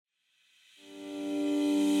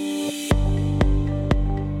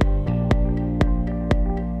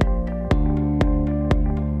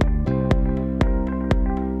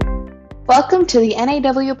Welcome to the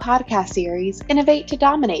NAW podcast series, Innovate to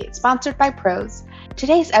Dominate, sponsored by Pros.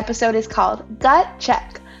 Today's episode is called Gut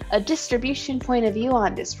Check, a distribution point of view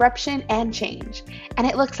on disruption and change. And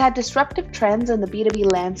it looks at disruptive trends in the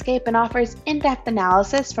B2B landscape and offers in-depth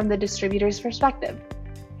analysis from the distributor's perspective.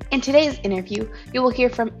 In today's interview, you will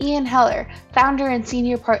hear from Ian Heller, founder and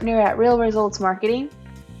senior partner at Real Results Marketing,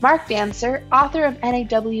 Mark Dancer, author of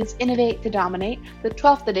NAW's Innovate to Dominate, the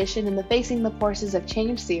 12th edition in the Facing the Forces of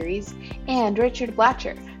Change series, and Richard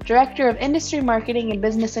Blatcher, Director of Industry Marketing and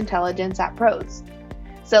Business Intelligence at Pros.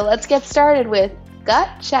 So let's get started with Gut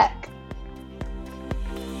Check.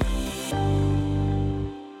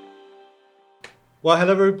 Well,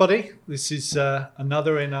 hello everybody. This is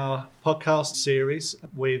another in our podcast series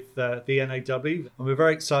with the NAW, and we're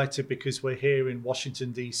very excited because we're here in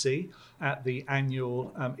Washington, D.C. at the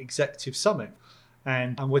annual Executive Summit.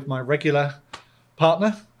 And I'm with my regular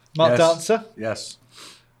partner, Mark Dancer. Yes.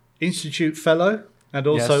 Institute Fellow and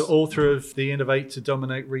also Yes. author of the Innovate to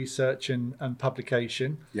Dominate research and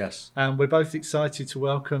publication. Yes. And we're both excited to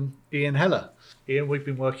welcome Ian Heller. Ian, we've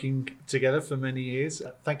been working together for many years.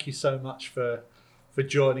 Thank you so much for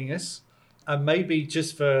joining us. And maybe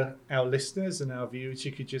just for our listeners and our viewers,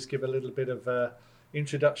 you could just give a little bit of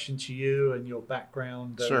introduction to you and your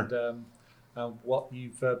background and what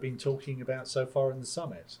you've been talking about so far in the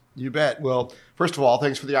summit. You bet. Well, first of all,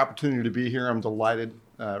 thanks for the opportunity to be here. I'm delighted.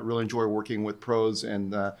 Really enjoy working with Pros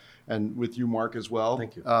and with you, Mark, as well.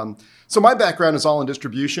 Thank you. So my background is all in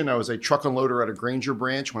distribution. I was a truck unloader at a Grainger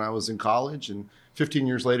branch when I was in college, and 15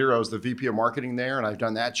 years later, I was the VP of marketing there, and I've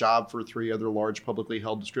done that job for 3 other large publicly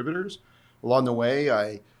held distributors. Along the way,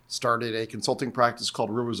 I started a consulting practice called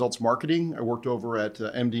Real Results Marketing. I worked over at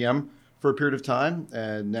MDM for a period of time,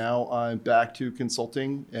 and now I'm back to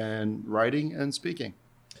consulting and writing and speaking.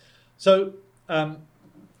 So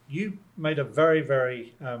you made a very,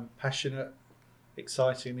 very passionate,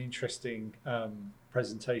 exciting, interesting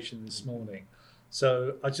presentation this morning.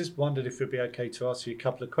 So I just wondered if it'd be okay to ask you a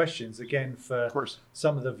couple of questions, again, for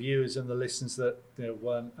some of the viewers and the listeners that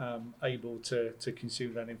weren't able to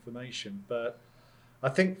consume that information. But I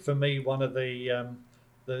think for me, one of the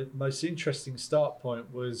most interesting start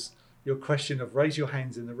point was your question of raise your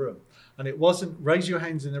hands in the room. And it wasn't raise your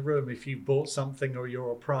hands in the room if you bought something or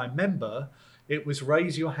you're a Prime member. It was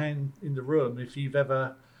raise your hand in the room if you've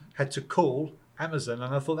ever had to call Amazon.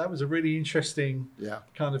 And I thought that was a really interesting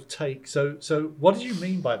kind of take. So what did you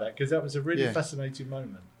mean by that? Because that was a really fascinating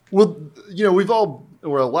moment. Well, a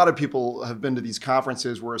lot of people have been to these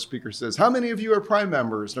conferences where a speaker says, how many of you are Prime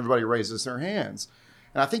members? And everybody raises their hands.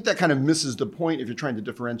 And I think that kind of misses the point if you're trying to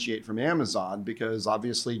differentiate from Amazon, because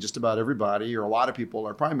obviously just about everybody or a lot of people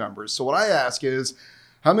are Prime members. So what I ask is,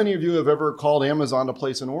 how many of you have ever called Amazon to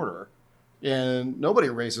place an order? And nobody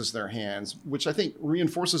raises their hands, which I think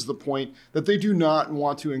reinforces the point that they do not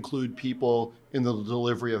want to include people in the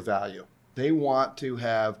delivery of value. They want to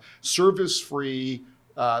have service-free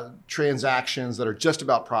transactions that are just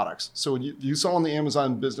about products. So when you saw on the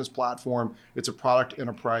Amazon business platform, it's a product and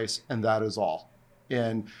a price, and that is all.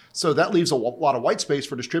 And so that leaves a lot of white space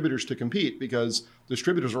for distributors to compete, because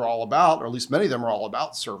distributors are all about, or at least many of them are all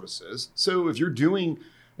about, services. So if you're doing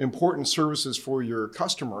important services for your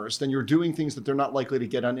customers, then you're doing things that they're not likely to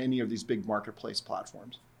get on any of these big marketplace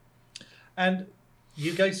platforms. And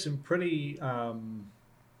you gave some pretty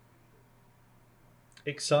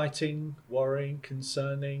exciting, worrying,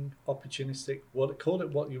 concerning, opportunistic, call it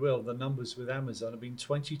what you will, the numbers with Amazon have been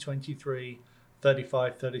 2023,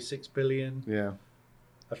 35, 36 billion. Yeah.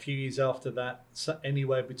 A few years after that,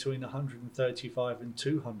 anywhere between 135 and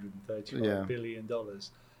 235 billion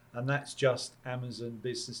dollars. And that's just Amazon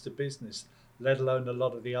business to business, let alone a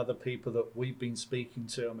lot of the other people that we've been speaking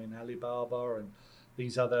to. I mean, Alibaba and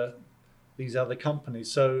these other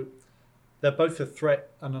companies. So they're both a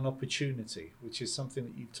threat and an opportunity, which is something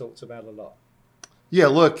that you've talked about a lot. Yeah,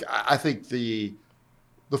 look, I think the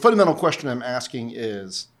fundamental question I'm asking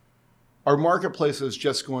is, are marketplaces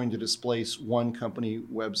just going to displace one company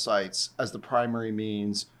websites as the primary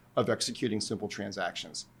means of executing simple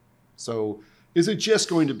transactions? So is it just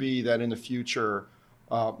going to be that in the future,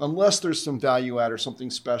 unless there's some value add or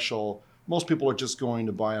something special, most people are just going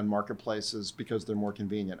to buy on marketplaces because they're more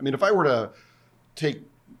convenient? I mean, if I were to take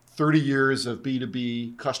 30 years of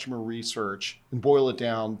B2B customer research and boil it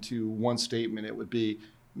down to one statement, it would be,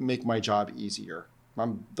 make my job easier.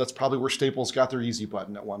 That's probably where Staples got their easy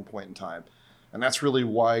button at one point in time. And that's really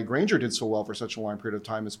why Grainger did so well for such a long period of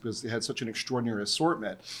time, is because they had such an extraordinary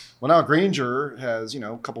assortment. Well, now Grainger has,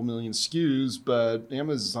 a couple million SKUs, but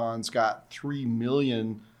Amazon's got 3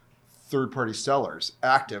 million third-party sellers,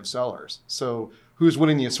 active sellers. So who's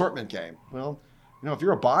winning the assortment game? Well, If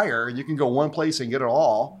you're a buyer, you can go one place and get it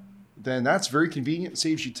all. Then that's very convenient,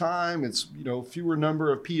 saves you time. It's, fewer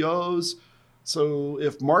number of POs. So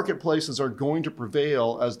if marketplaces are going to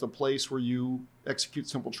prevail as the place where you execute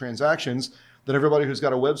simple transactions, then everybody who's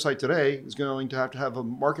got a website today is going to have a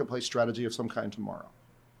marketplace strategy of some kind tomorrow.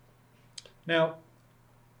 Now,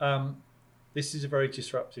 this is a very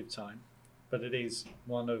disruptive time, but it is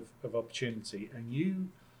one of opportunity. And you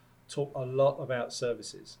talk a lot about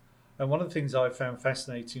services. And one of the things I found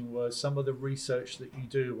fascinating was some of the research that you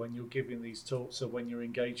do when you're giving these talks or when you're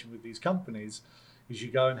engaging with these companies, is you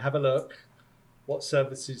go and have a look, what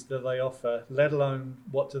services do they offer, let alone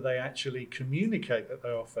what do they actually communicate that they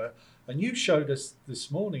offer. And you showed us this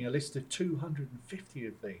morning a list of 250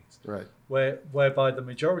 of these, right? Whereby the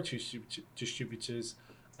majority of distributors,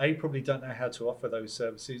 probably don't know how to offer those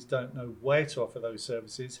services, don't know where to offer those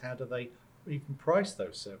services, how do they even price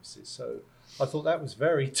those services. So I thought that was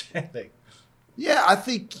very telling. Yeah, I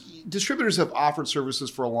think distributors have offered services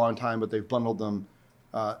for a long time, but they've bundled them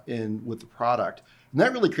in with the product. And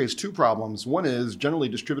that really creates two problems. One is generally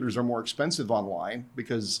distributors are more expensive online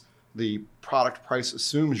because the product price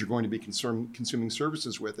assumes you're going to be consuming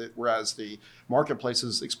services with it, whereas the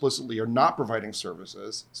marketplaces explicitly are not providing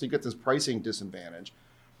services. So you get this pricing disadvantage.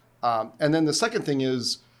 And then the second thing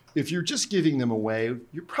is, if you're just giving them away,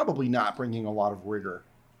 you're probably not bringing a lot of rigor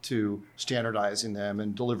to standardizing them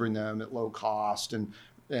and delivering them at low cost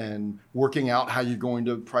and working out how you're going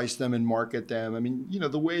to price them and market them. I mean,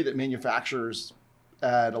 the way that manufacturers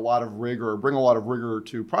add a lot of rigor or bring a lot of rigor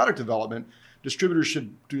to product development, distributors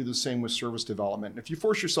should do the same with service development. If you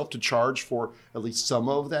force yourself to charge for at least some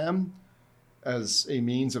of them as a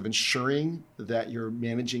means of ensuring that you're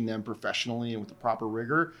managing them professionally and with the proper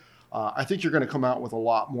rigor, I think you're going to come out with a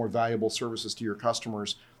lot more valuable services to your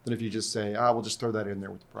customers than if you just say, we'll just throw that in there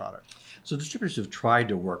with the product. So distributors have tried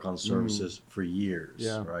to work on services for years,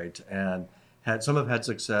 right? And some have had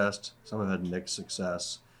success, some have had mixed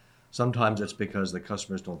success. Sometimes it's because the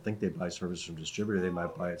customers don't think they buy services from distributor, they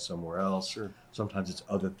might buy it somewhere else. Sure. Sometimes it's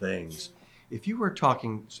other things. If you were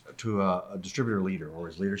talking to a distributor leader or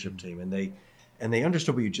his leadership team and they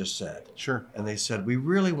understood what you just said, sure, and they said, we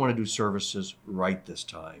really want to do services right this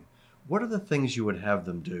time, what are the things you would have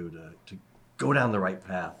them do to go down the right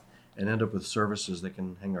path and end up with services they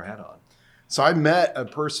can hang their hat on? So I met a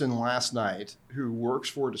person last night who works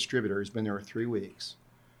for a distributor. He's been there 3 weeks.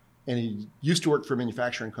 And he used to work for a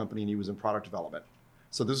manufacturing company and he was in product development.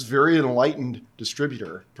 So this very enlightened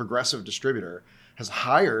distributor, progressive distributor, has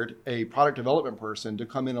hired a product development person to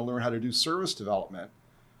come in and learn how to do service development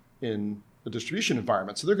in a distribution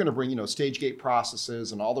environment. So they're going to bring, stage gate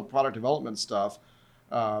processes and all the product development stuff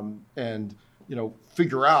and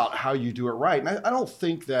figure out how you do it right. And I don't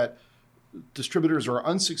think that distributors are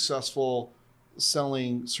unsuccessful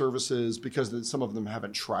selling services because some of them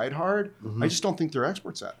haven't tried hard. Mm-hmm. I just don't think they're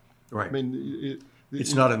experts at it. Right. I mean,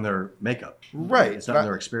 it's not in their makeup. Right. It's not in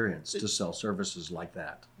their experience to sell services like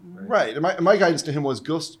that. Right. And my guidance to him was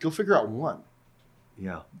go figure out one.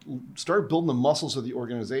 Yeah. Start building the muscles of the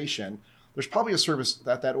organization. There's probably a service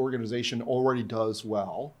that organization already does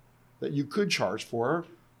well that you could charge for.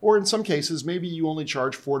 Or in some cases, maybe you only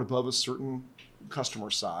charge for it above a certain customer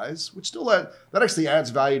size, which still that actually adds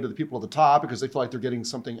value to the people at the top because they feel like they're getting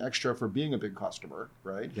something extra for being a big customer,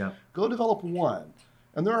 right? Yeah. Go develop one.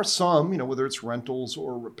 And there are some, whether it's rentals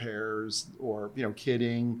or repairs or,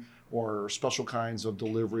 kitting or special kinds of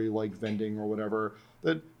delivery like vending or whatever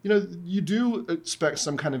that, you do expect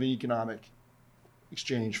some kind of an economic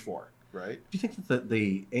exchange for, right? Do you think that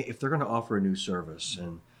if they're going to offer a new service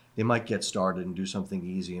and they might get started and do something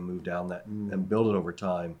easy and move down that and build it over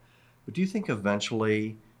time, but do you think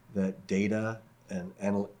eventually that data and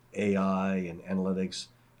AI and analytics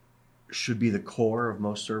should be the core of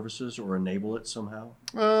most services or enable it somehow?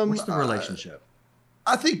 What's the relationship?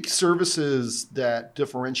 I think services that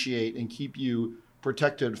differentiate and keep you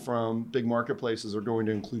protected from big marketplaces are going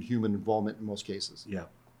to include human involvement in most cases. Yeah.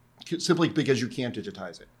 Simply because you can't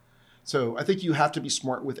digitize it. So I think you have to be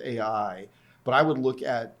smart with AI, but I've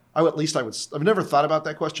never thought about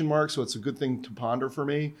that question, Mark, so it's a good thing to ponder for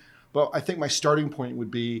me. But I think my starting point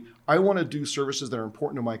would be, I want to do services that are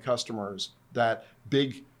important to my customers that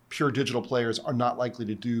big pure digital players are not likely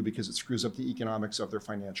to do because it screws up the economics of their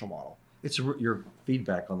financial model. Your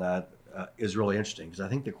feedback on that is really interesting because I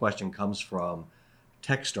think the question comes from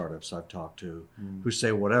tech startups I've talked to who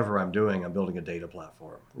say, whatever I'm doing, I'm building a data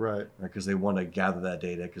platform. Right. Because they want to gather that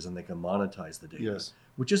data because then they can monetize the data, yes,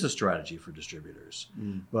 which is a strategy for distributors.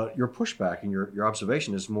 But your pushback and your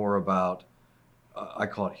observation is more about, I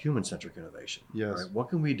call it human-centric innovation. Yes. Right? What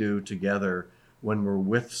can we do together when we're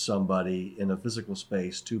with somebody in a physical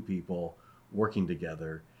space, two people, working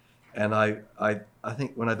together. And I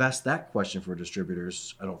think when I've asked that question for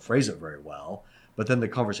distributors, I don't phrase it very well, but then the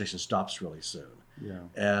conversation stops really soon. Yeah.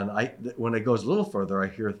 And when it goes a little further, I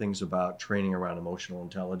hear things about training around emotional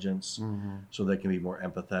intelligence, so they can be more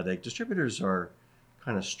empathetic. Distributors are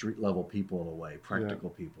kind of street level people in a way, practical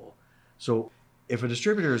people. So if a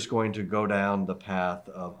distributor is going to go down the path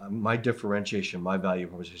of my differentiation, my value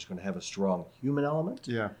proposition is going to have a strong human element,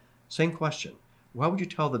 same question. Why would you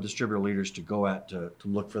tell the distributor leaders to go out to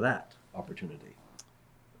look for that opportunity?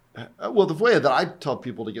 Well, the way that I tell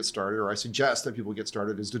people to get started, or I suggest that people get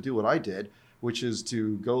started, is to do what I did, which is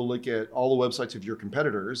to go look at all the websites of your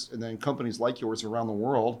competitors and then companies like yours around the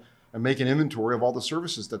world and make an inventory of all the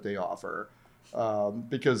services that they offer.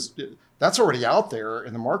 Because that's already out there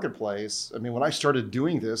in the marketplace. I mean, when I started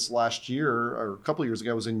doing this last year or a couple of years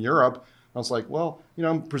ago, I was in Europe. I was like, well,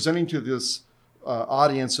 I'm presenting to this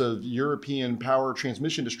audience of European power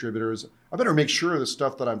transmission distributors. I better make sure the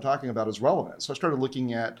stuff that I'm talking about is relevant. So I started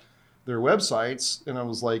looking at their websites and I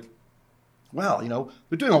was like, well,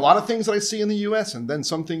 they're doing a lot of things that I see in the US, and then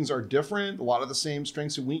some things are different, a lot of the same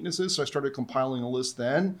strengths and weaknesses. So I started compiling a list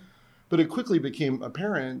then, but it quickly became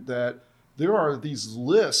apparent that there are these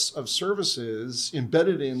lists of services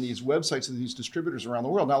embedded in these websites of these distributors around the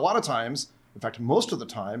world. Now, a lot of times, in fact, most of the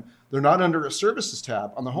time, they're not under a services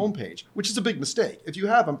tab on the homepage, which is a big mistake. If you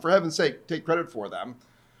have them, for heaven's sake, take credit for them.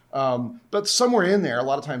 But somewhere in there, a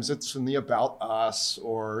lot of times it's in the About Us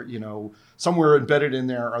or, somewhere embedded in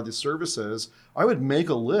there are the services. I would make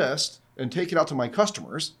a list and take it out to my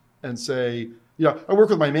customers and say, I work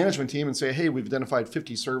with my management team and say, hey, we've identified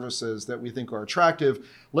 50 services that we think are attractive.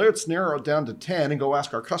 Let's narrow it down to 10 and go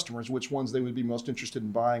ask our customers which ones they would be most interested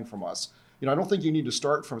in buying from us. I don't think you need to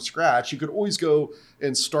start from scratch. You could always go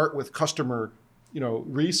and start with customer,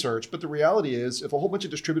 research. But the reality is, if a whole bunch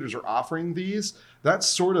of distributors are offering these, that's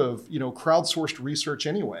sort of, crowdsourced research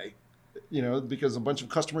anyway, because a bunch of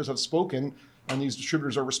customers have spoken and these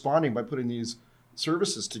distributors are responding by putting these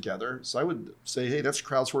services together. So I would say, hey, that's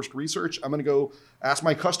crowdsourced research. I'm going to go ask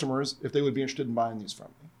my customers if they would be interested in buying these from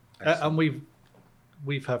me. And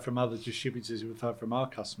we've heard from other distributors, we've heard from our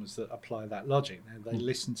customers that apply that logic. They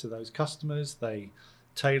listen to those customers, they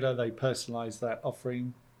tailor, they personalize that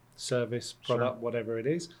offering, service, product, whatever it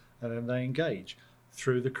is, and then they engage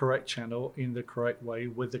through the correct channel in the correct way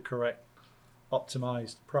with the correct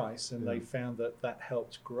optimized price. And they found that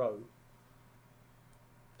helped grow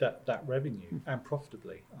that revenue and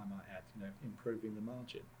profitably, I might add, improving the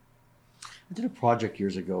margin. I did a project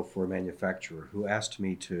years ago for a manufacturer who asked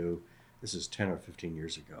me to, this is 10 or 15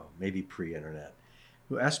 years ago, maybe pre-internet,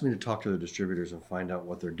 who asked me to talk to the distributors and find out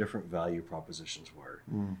what their different value propositions were.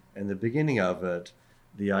 And the beginning of it,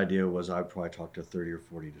 the idea was I'd probably talk to 30 or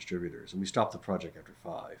 40 distributors. And we stopped the project after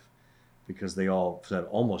 5 because they all said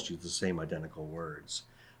almost use the same identical words.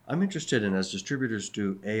 I'm interested in, as distributors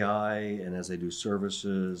do AI and as they do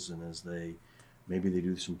services and as maybe they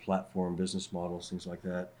do some platform business models, things like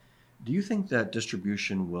that, do you think that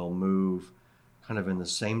distribution will move kind of in the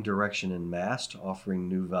same direction in mass to offering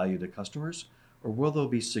new value to customers? Or will there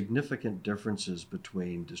be significant differences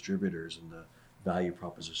between distributors and the value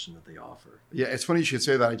proposition that they offer? Yeah, it's funny you should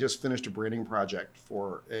say that. I just finished a branding project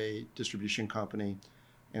for a distribution company.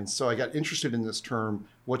 And so I got interested in this term,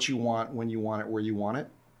 what you want, when you want it, where you want it,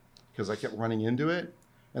 because I kept running into it.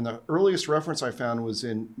 And the earliest reference I found was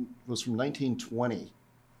from 1920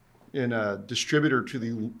 in a distributor to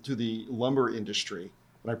the lumber industry.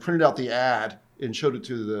 And I printed out the ad and showed it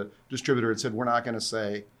to the distributor and said, we're not going to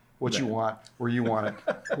say what you want, where you want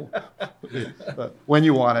it, when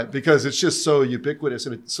you want it, because it's just so ubiquitous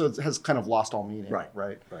and it has kind of lost all meaning.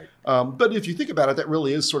 Right. But if you think about it, that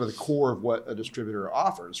really is sort of the core of what a distributor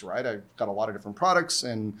offers, right? I've got a lot of different products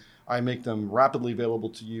and I make them rapidly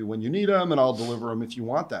available to you when you need them, and I'll deliver them if you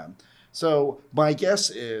want them. So my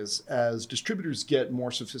guess is, as distributors get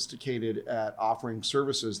more sophisticated at offering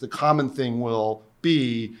services, the common thing will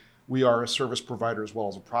be we are a service provider as well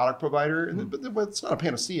as a product provider. But it's not a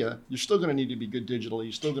panacea. You're still going to need to be good digitally.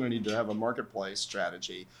 You're still going to need to have a marketplace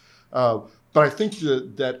strategy. But I think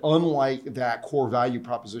that unlike that core value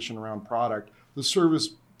proposition around product, the service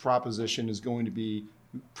proposition is going to be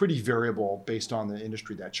pretty variable based on the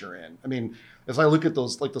industry that you're in. I mean, as I look at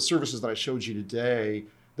those, like the services that I showed you today,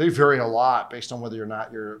 they vary a lot based on whether or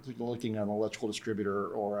not you're looking at an electrical distributor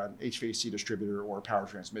or an HVAC distributor or a power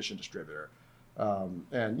transmission distributor.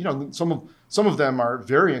 And some of them are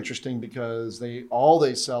very interesting because they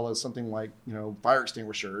sell is something like fire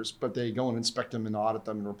extinguishers, but they go and inspect them and audit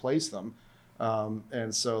them and replace them.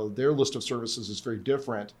 And so their list of services is very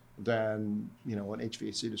different than an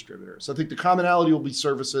HVAC distributor. So I think the commonality will be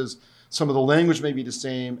services. Some of the language may be the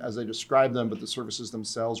same as they describe them, but the services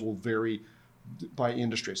themselves will vary by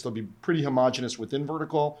industry. So they'll be pretty homogeneous within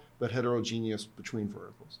vertical, but heterogeneous between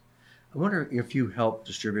verticals. I wonder if you help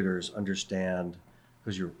distributors understand,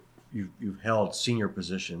 because you've held senior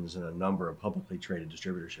positions in a number of publicly traded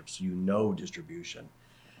distributorships, so you know distribution.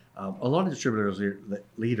 A lot of distributors,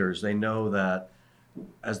 leaders, they know that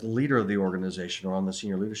as the leader of the organization or on the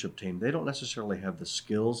senior leadership team, they don't necessarily have the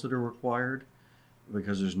skills that are required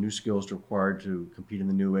because there's new skills required to compete in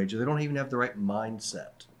the new age. They don't even have the right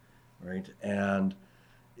mindset, right? And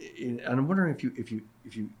I'm wondering if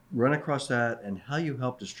you run across that and how you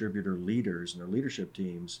help distributor leaders and their leadership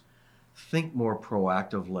teams think more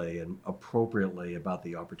proactively and appropriately about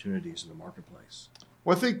the opportunities in the marketplace.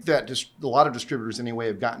 Well, I think that just a lot of distributors anyway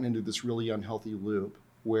have gotten into this really unhealthy loop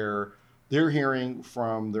where they're hearing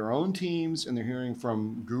from their own teams and they're hearing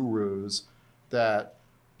from gurus that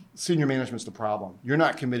senior management's the problem. You're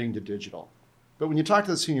not committing to digital. But when you talk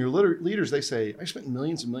to the senior leaders, they say, I spent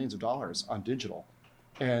millions and millions of dollars on digital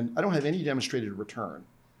and I don't have any demonstrated return.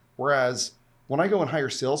 Whereas when I go and hire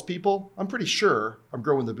salespeople, I'm pretty sure I'm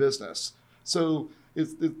growing the business. So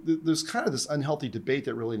there's kind of this unhealthy debate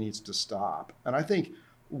that really needs to stop. And I think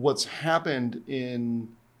what's happened in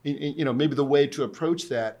maybe the way to approach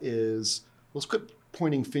that is let's quit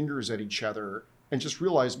pointing fingers at each other and just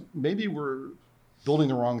realize maybe we're building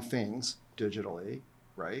the wrong things digitally,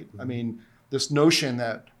 right? Mm-hmm. I mean, this notion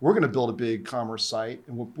that we're going to build a big commerce site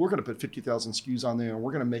and we're going to put 50,000 SKUs on there and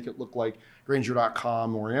we're going to make it look like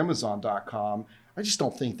Grainger.com or Amazon.com. I just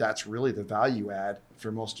don't think that's really the value add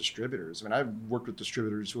for most distributors. I mean, I've worked with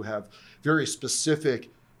distributors who have very specific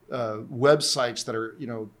websites that are,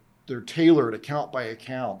 they're tailored account by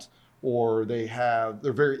account, or they're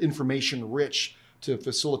very information rich to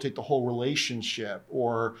facilitate the whole relationship,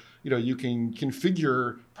 or, you can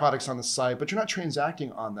configure products on the site, but you're not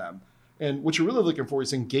transacting on them. And what you're really looking for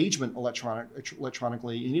is engagement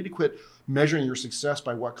electronically. You need to quit measuring your success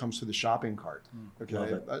by what comes through the shopping cart.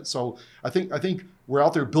 Okay, so I think we're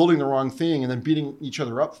out there building the wrong thing and then beating each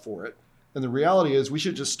other up for it. And the reality is we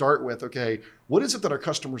should just start with, okay, what is it that our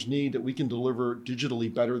customers need that we can deliver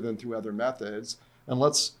digitally better than through other methods? And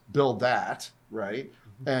let's build that, right?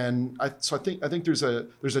 Mm-hmm. And I think there's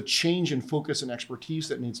a change in focus and expertise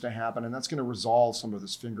that needs to happen, and that's going to resolve some of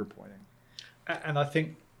this finger pointing. And I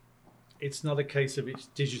think it's not a case of it's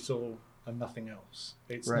digital and nothing else.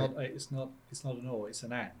 It's right. It's not an or, it's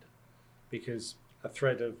an and. Because a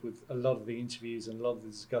thread with a lot of the interviews and a lot of the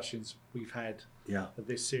discussions we've had of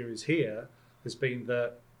this series here has been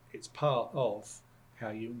that it's part of how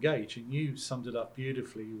you engage. And you summed it up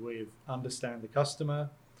beautifully with understand the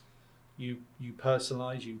customer, you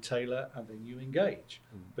personalize, you tailor, and then you engage.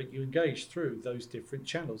 But you engage through those different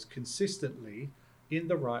channels consistently in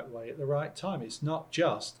the right way at the right time. It's not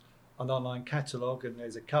just an online catalog and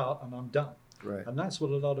there's a cart and I'm done. Right. And that's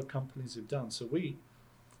what a lot of companies have done. So we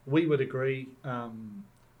would agree when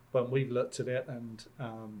we've looked at it, and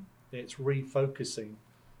it's refocusing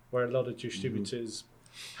where a lot of distributors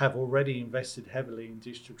have already invested heavily in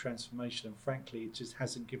digital transformation, and frankly, it just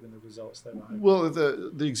hasn't given the results they were hoping. Well,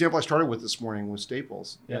 the example I started with this morning was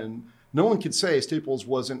Staples, and no one could say Staples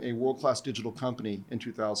wasn't a world-class digital company in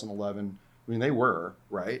 2011. I mean, they were,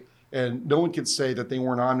 right? And no one could say that they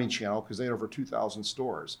weren't omni-channel because they had over 2,000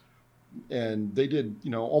 stores. And they did,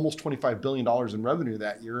 almost $25 billion in revenue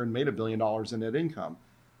that year and made $1 billion in net income.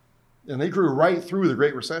 And they grew right through the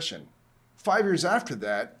Great Recession. 5 years after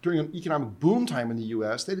that, during an economic boom time in the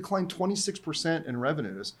US, they declined 26% in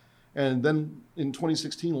revenues. And then in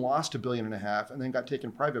 2016, lost $1.5 billion and then got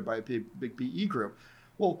taken private by a big PE group.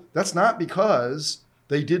 Well, that's not because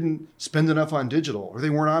they didn't spend enough on digital or they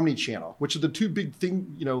weren't omni-channel, which are the two big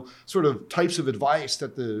sort of types of advice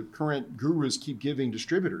that the current gurus keep giving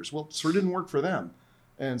distributors. Well, it sort of didn't work for them.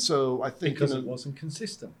 And so I think because it wasn't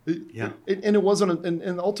consistent. And it wasn't,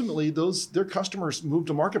 and ultimately their customers moved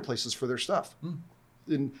to marketplaces for their stuff.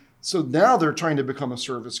 And so now they're trying to become a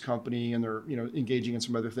service company and they're, engaging in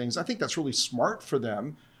some other things. I think that's really smart for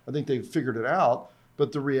them. I think they've figured it out.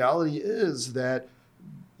 But the reality is that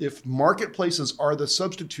if marketplaces are the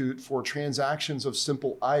substitute for transactions of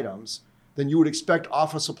simple items, then you would expect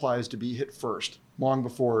office supplies to be hit first, long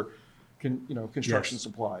before construction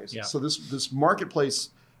supplies. Yeah. So this marketplace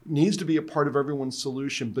needs to be a part of everyone's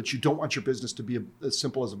solution, but you don't want your business to be as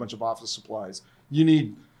simple as a bunch of office supplies. You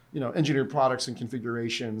need engineered products and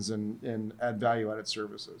configurations and add value-added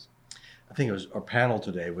services. I think our panel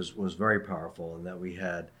today was very powerful in that we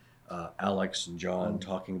had Alex and John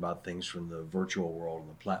talking about things from the virtual world and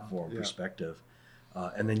the platform Yeah. perspective.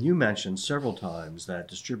 And then you mentioned several times that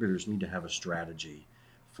distributors need to have a strategy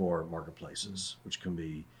for marketplaces, which can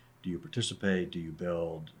be, do you participate, do you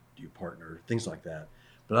build, do you partner, things like that.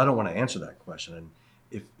 But I don't want to answer that question.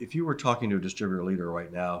 And if you were talking to a distributor leader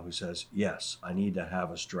right now who says, yes, I need to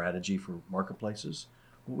have a strategy for marketplaces,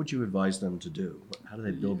 what would you advise them to do? How do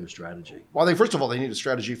they build their strategy? Well, I think first of all, they need a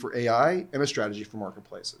strategy for AI and a strategy for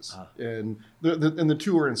marketplaces, and the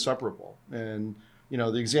two are inseparable. And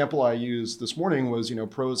the example I used this morning was,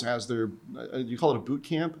 Pros has their, you call it a boot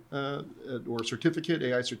camp or certificate,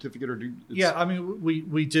 AI certificate, or yeah. I mean,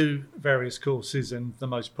 we do various courses, and the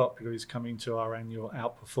most popular is coming to our annual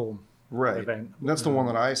Outperform event. And that's the one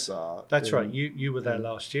that I saw. That's right. You were there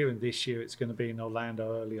last year, and this year it's going to be in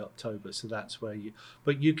Orlando early October. So that's where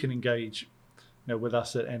but you can engage, with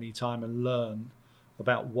us at any time and learn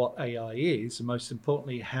about what AI is, and most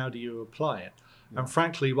importantly, how do you apply it? Yeah. And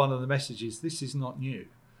frankly, one of the messages, this is not new.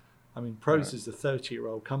 I mean, Pros is a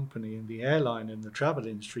 30-year-old company, and the airline and the travel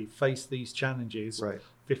industry faced these challenges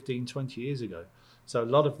 15, 20 years ago. So a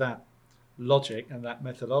lot of that logic and that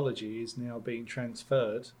methodology is now being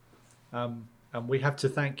transferred. And we have to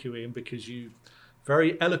thank you, Ian, because you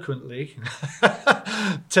very eloquently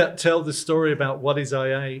tell the story about what is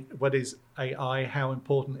AI, how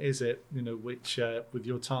important is it, which with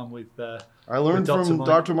your time with I learned from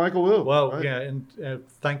Dr. Michael Wu. Well, right? Yeah, and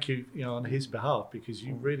thank you, on his behalf, because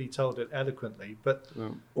you really told it eloquently. But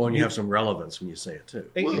and you have some relevance when you say it too.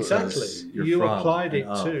 Exactly, you applied it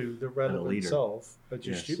to the relevance of a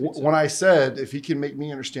distributor. When I said, if he can make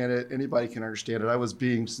me understand it, anybody can understand it, I was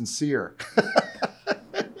being sincere.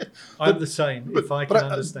 I'm the same. If I can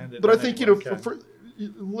understand it, but I think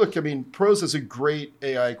look, I mean, Pros is a great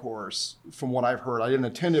AI course from what I've heard. I didn't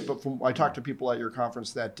attend it, but I talked to people at your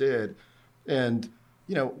conference that did, and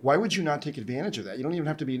why would you not take advantage of that? You don't even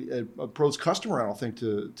have to be a Pros customer, I don't think,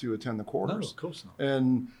 to attend the course. No, of course not.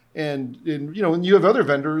 And you have other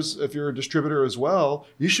vendors. If you're a distributor as well,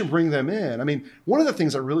 you should bring them in. I mean, one of the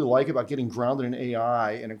things I really like about getting grounded in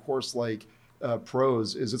AI and a course like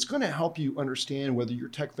Pros is it's going to help you understand whether your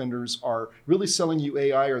tech vendors are really selling you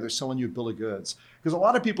AI or they're selling you a bill of goods. Because a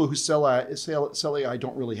lot of people who sell AI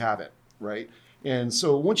don't really have it, right? And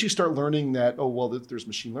so once you start learning that, there's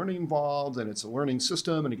machine learning involved and it's a learning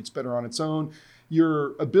system and it gets better on its own,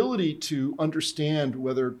 your ability to understand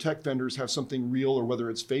whether tech vendors have something real or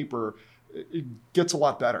whether it's vapor, it gets a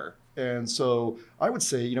lot better. And so I would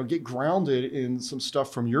say, get grounded in some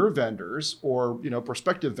stuff from your vendors or,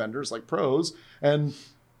 prospective vendors like Pros and,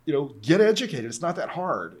 get educated. It's not that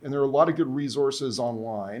hard. And there are a lot of good resources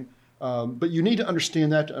online. But you need to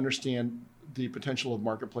understand that to understand the potential of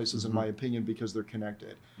marketplaces, in my opinion, because they're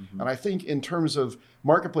connected. And I think in terms of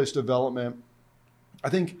marketplace development, I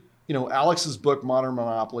think, Alex's book, Modern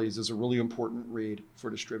Monopolies, is a really important read for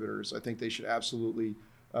distributors. I think they should absolutely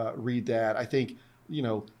read that. I think,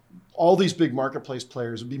 all these big marketplace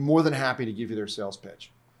players would be more than happy to give you their sales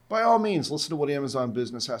pitch. By all means, listen to what Amazon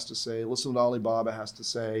Business has to say, listen to what Alibaba has to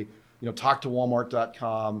say, talk to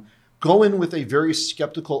Walmart.com. Go in with a very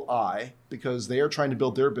skeptical eye because they are trying to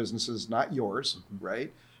build their businesses, not yours,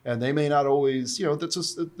 right? And they may not always,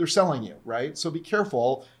 they're selling you, right? So be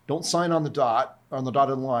careful. Don't sign on the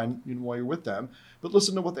dotted line while you're with them, but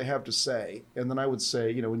listen to what they have to say. And then I would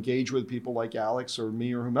say, engage with people like Alex or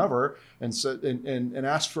me or whomever and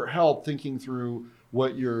ask for help thinking through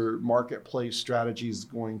what your marketplace strategy is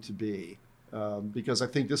going to be. Because I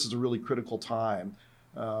think this is a really critical time.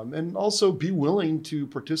 And also be willing to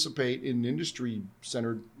participate in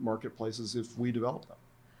industry-centered marketplaces if we develop them.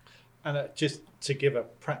 And just to give a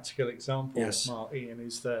practical example, Mark, Ian,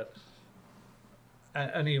 is that,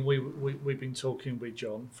 and Ian, we've been talking with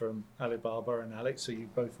John from Alibaba and Alex, so you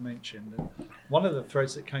both mentioned, and one of the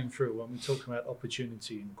threads that came through when we talked about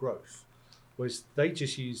opportunity and growth was they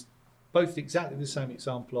just used both exactly the same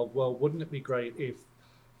example of, wouldn't it be great if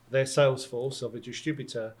their sales force of a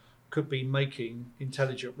distributor could be making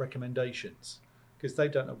intelligent recommendations because they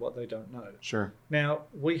don't know what they don't know. Sure. Now,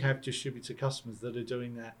 we have distributor customers that are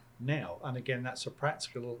doing that now. And again, that's a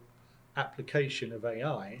practical application of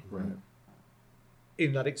AI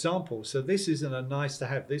in that example. So this isn't a nice to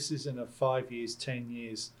have. This isn't a 5 years, 10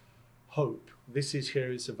 years hope. This is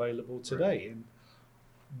here, it's available today. Right. And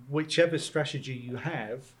whichever strategy you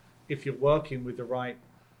have, if you're working with the right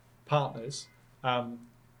partners,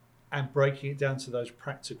 and breaking it down to those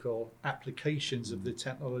practical applications of the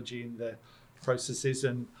technology and the processes,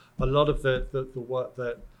 and a lot of the work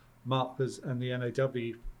that Mark and the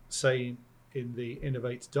NAW say in the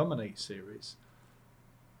Innovate to Dominate series,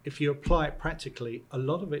 if you apply it practically, a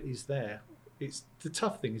lot of it is there it's the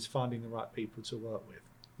tough thing is finding the right people to work with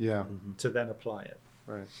Yeah. to then apply it.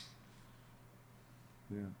 Right.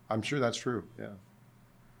 Yeah. I'm sure that's true. Yeah.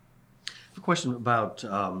 I have a question about,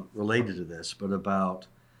 related to this, but about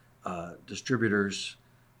distributors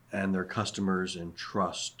and their customers and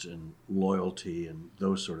trust and loyalty and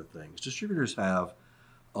those sort of things. Distributors have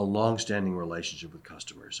a long-standing relationship with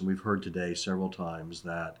customers, and we've heard today several times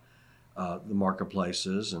that the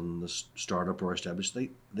marketplaces and the startup or established,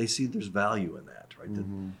 they see there's value in that, right? That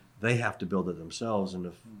they have to build it themselves, and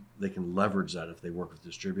if they can leverage that if they work with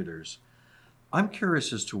distributors. I'm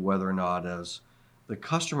curious as to whether or not, as the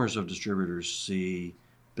customers of distributors see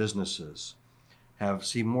businesses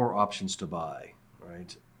see more options to buy,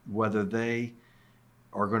 right? Whether they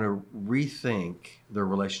are going to rethink their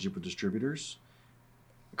relationship with distributors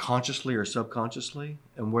consciously or subconsciously,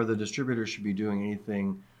 and whether distributors should be doing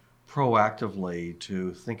anything proactively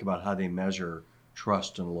to think about how they measure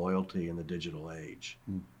trust and loyalty in the digital age.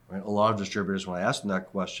 Right? A lot of distributors, when I ask them that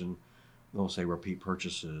question, they'll say repeat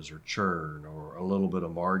purchases or churn or a little bit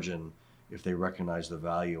of margin if they recognize the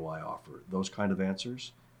value I offer. Those kind of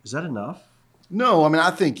answers. Is that enough? No, I mean,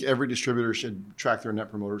 I think every distributor should track their net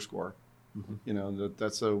promoter score. You know,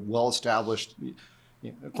 that's a well-established.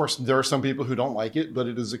 Of course, there are some people who don't like it, but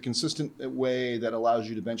it is a consistent way that allows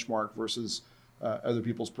you to benchmark versus other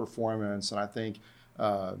people's performance. And I think,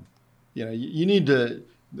 you need to.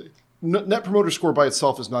 Net promoter score by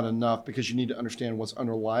itself is not enough because you need to understand what's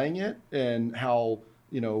underlying it and how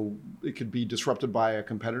it could be disrupted by a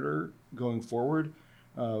competitor going forward.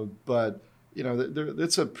 But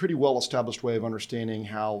it's a pretty well-established way of understanding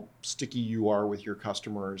how sticky you are with your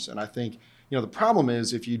customers. And I think, the problem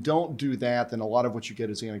is if you don't do that, then a lot of what you get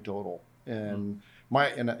is anecdotal. And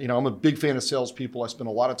I'm a big fan of salespeople. I spend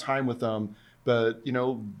a lot of time with them, but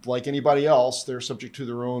like anybody else, they're subject to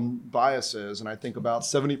their own biases. And I think about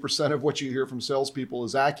 70% of what you hear from salespeople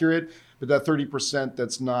is accurate, but that 30%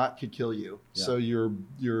 that's not could kill you. Yeah. So you're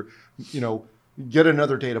get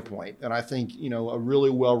another data point. And I think, a really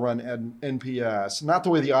well-run NPS, not the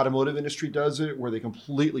way the automotive industry does it, where they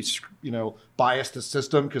completely, bias the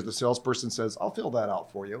system because the salesperson says, I'll fill that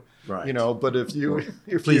out for you. Right. But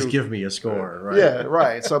if please give me a score. Right. Yeah,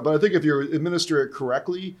 right. So, but I think if you administer it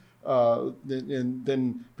correctly,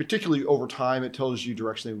 then particularly over time, it tells you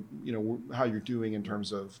directionally, how you're doing in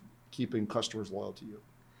terms of keeping customers loyal to you.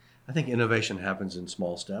 I think innovation happens in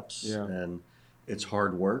small steps. Yeah. And it's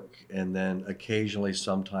hard work, and then occasionally,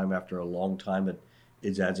 sometime after a long time,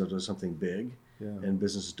 it adds up to something big, and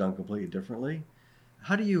business is done completely differently.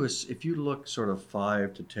 How do you, if you look sort of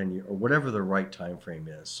 5 to 10 years, or whatever the right time frame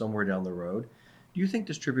is, somewhere down the road, do you think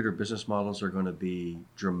distributor business models are going to be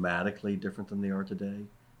dramatically different than they are today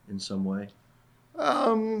in some way?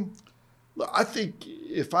 I think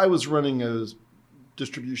if I was running a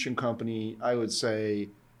distribution company, I would say,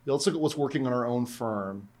 let's look at what's working on our own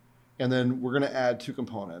firm. And then we're going to add 2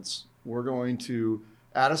 components. We're going to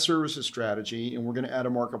add a services strategy, and we're going to add a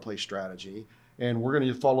marketplace strategy. And we're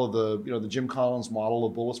going to follow the Jim Collins model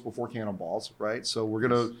of bullets before cannonballs, right? So we're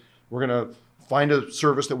going to find a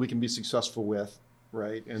service that we can be successful with,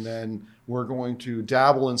 right? And then we're going to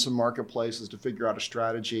dabble in some marketplaces to figure out a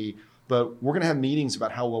strategy. But we're going to have meetings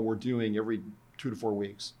about how well we're doing every 2 to 4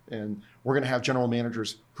 weeks. And we're going to have general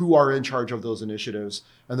managers who are in charge of those initiatives,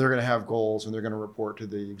 and they're going to have goals, and they're going to report to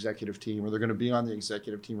the executive team, or they're going to be on the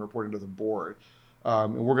executive team reporting to the board.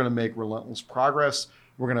 And we're going to make relentless progress.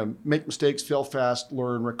 We're going to make mistakes, fail fast,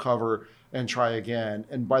 learn, recover, and try again.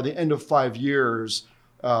 And by the end of 5 years,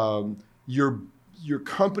 your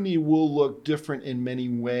company will look different in many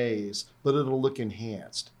ways, but it'll look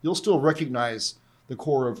enhanced. You'll still recognize the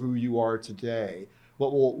core of who you are today.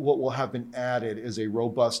 What will have been added is a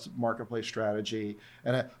robust marketplace strategy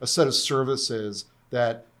and a set of services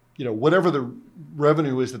that, whatever the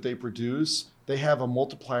revenue is that they produce, they have a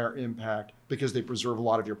multiplier impact because they preserve a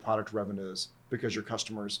lot of your product revenues because your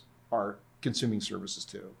customers are consuming services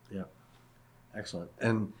too. Yeah, excellent.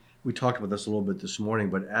 And we talked about this a little bit this morning,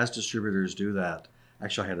 but as distributors do that,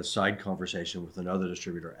 actually I had a side conversation with another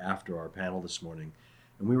distributor after our panel this morning.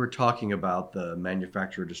 And we were talking about the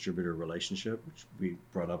manufacturer-distributor relationship, which we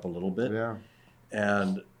brought up a little bit. Yeah.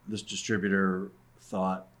 And this distributor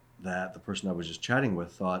thought that, the person I was just chatting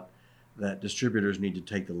with thought that distributors need to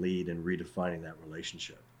take the lead in redefining that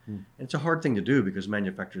relationship. And it's a hard thing to do because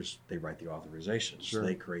manufacturers, they write the authorizations. Sure.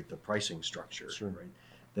 They create the pricing structure. Sure. Right?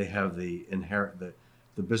 They have the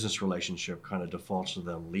the business relationship kind of defaults to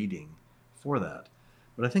them leading for that.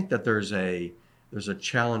 But I think that there's a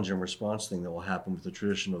challenge and response thing that will happen with the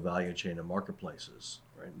traditional value chain of marketplaces,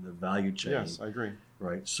 right? The value chain. Yes, I agree.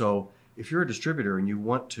 Right. So if you're a distributor and you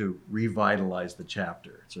want to revitalize the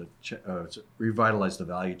chapter, revitalize the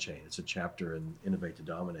value chain, it's a chapter in Innovate to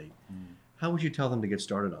Dominate, how would you tell them to get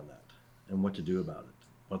started on that and what to do about it,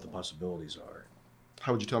 what the possibilities are?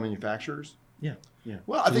 How would you tell manufacturers? Yeah.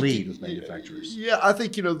 Well, I think lead with manufacturers. Yeah, I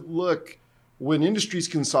think, look, when industries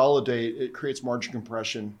consolidate, it creates margin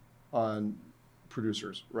compression on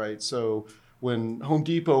producers, right? So when Home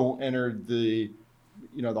Depot entered the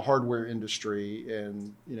hardware industry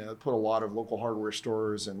and, put a lot of local hardware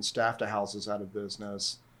stores and staffed houses out of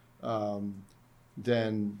business,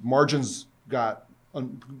 then margins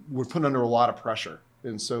were put under a lot of pressure.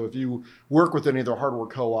 And so if you work with any of the hardware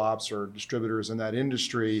co-ops or distributors in that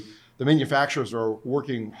industry, the manufacturers are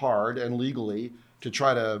working hard and legally to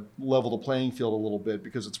try to level the playing field a little bit,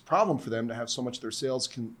 because it's a problem for them to have so much of their sales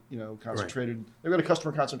concentrated. Right. They've got a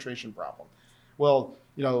customer concentration problem. Well,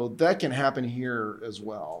 that can happen here as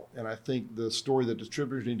well. And I think the story that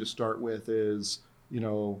distributors need to start with is,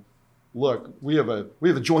 look, we have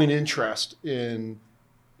a joint interest in,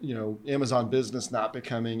 Amazon Business not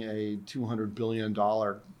becoming a $200 billion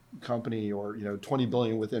company or, $20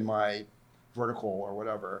 billion within my vertical or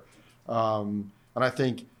whatever. And I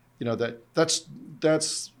think, that's a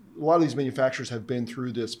lot of these manufacturers have been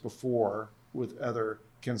through this before with other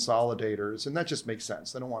consolidators, and that just makes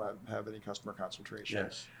sense. They don't want to have any customer concentration.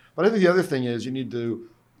 Yes. But I think the other thing is you need to,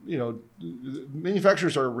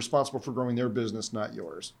 manufacturers are responsible for growing their business, not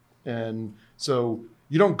yours. And so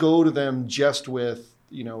you don't go to them just with,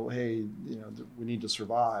 hey, we need to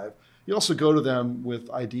survive. You also go to them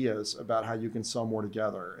with ideas about how you can sell more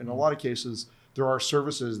together. In a lot of cases, there are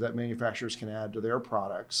services that manufacturers can add to their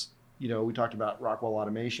products. We talked about Rockwell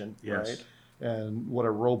Automation, yes. right? And what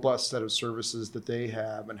a robust set of services that they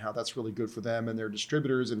have and how that's really good for them and their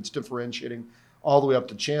distributors, and it's differentiating all the way up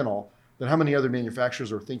to channel. Then how many other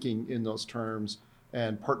manufacturers are thinking in those terms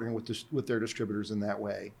and partnering with their distributors in that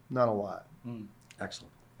way? Not a lot.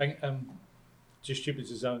 Excellent. And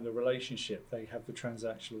distributors own the relationship. They have the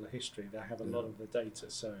transactional history. They have a lot of the data.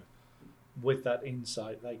 So with that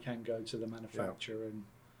insight, they can go to the manufacturer and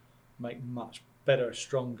make much better,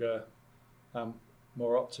 stronger,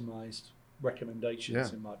 more optimized recommendations. Yeah.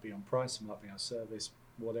 It might be on price, it might be on service,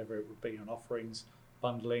 whatever it would be, on offerings,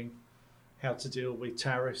 bundling, how to deal with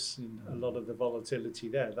tariffs and a lot of the volatility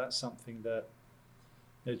there. That's something that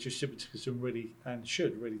distributors can really and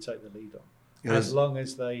should really take the lead on, as long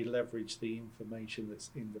as they leverage the information that's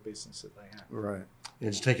in the business that they have. Right.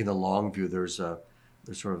 And just taking the long view, there's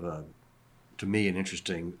sort of a, to me, an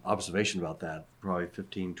interesting observation about that. Probably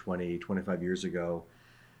 15, 20, 25 years ago,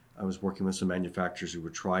 I was working with some manufacturers who were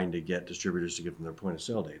trying to get distributors to give them their point of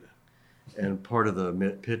sale data. And part of the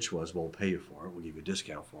pitch was, well, we'll pay you for it. We'll give you a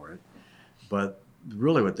discount for it. But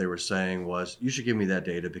really what they were saying was, you should give me that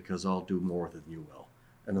data because I'll do more with it than you will.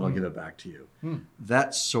 And then I'll give it back to you.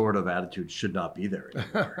 That sort of attitude should not be there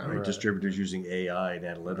anymore. Right? Distributors using AI and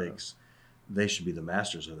analytics, they should be the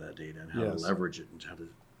masters of that data and how to leverage it and how to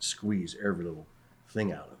squeeze every little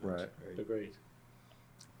thing out of it. Right. Agreed.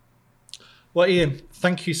 Well, Ian,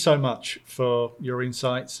 thank you so much for your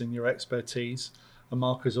insights and your expertise. And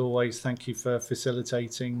Mark, as always, thank you for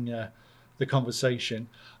facilitating the conversation.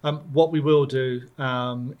 What we will do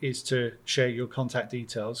is to share your contact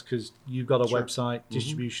details, because you've got a website,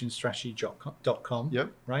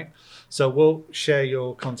 distributionstrategy.com, right? So we'll share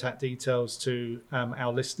your contact details to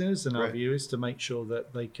our listeners and our viewers to make sure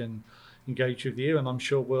that they can engage with you. And I'm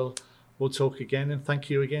sure we'll talk again. And thank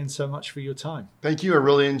you again so much for your time. Thank you. I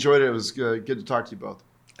really enjoyed it. It was good to talk to you both.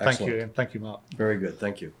 Excellent. Thank you, Ian. Thank you, Mark. Very good.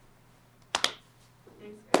 Thank you.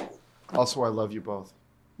 Thanks, guys. Also, I love you both.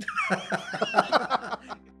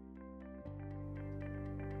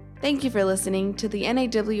 Thank you for listening to the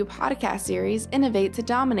NAW podcast series Innovate to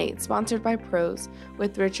Dominate, sponsored by Pros,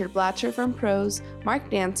 with Richard Blatcher from Pros,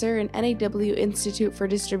 Mark Dancer, an NAW Institute for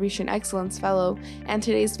Distribution Excellence Fellow, and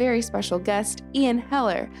today's very special guest, Ian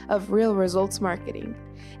Heller of Real Results Marketing.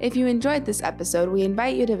 If you enjoyed this episode, we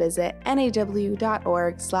invite you to visit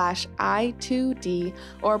naw.org/i2d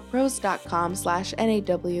or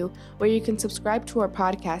pros.com/naw, where you can subscribe to our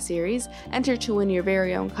podcast series, enter to win your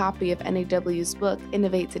very own copy of NAW's book,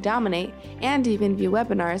 Innovate to Dominate, and even view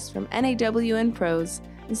webinars from NAW and Pros.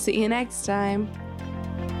 See you next time.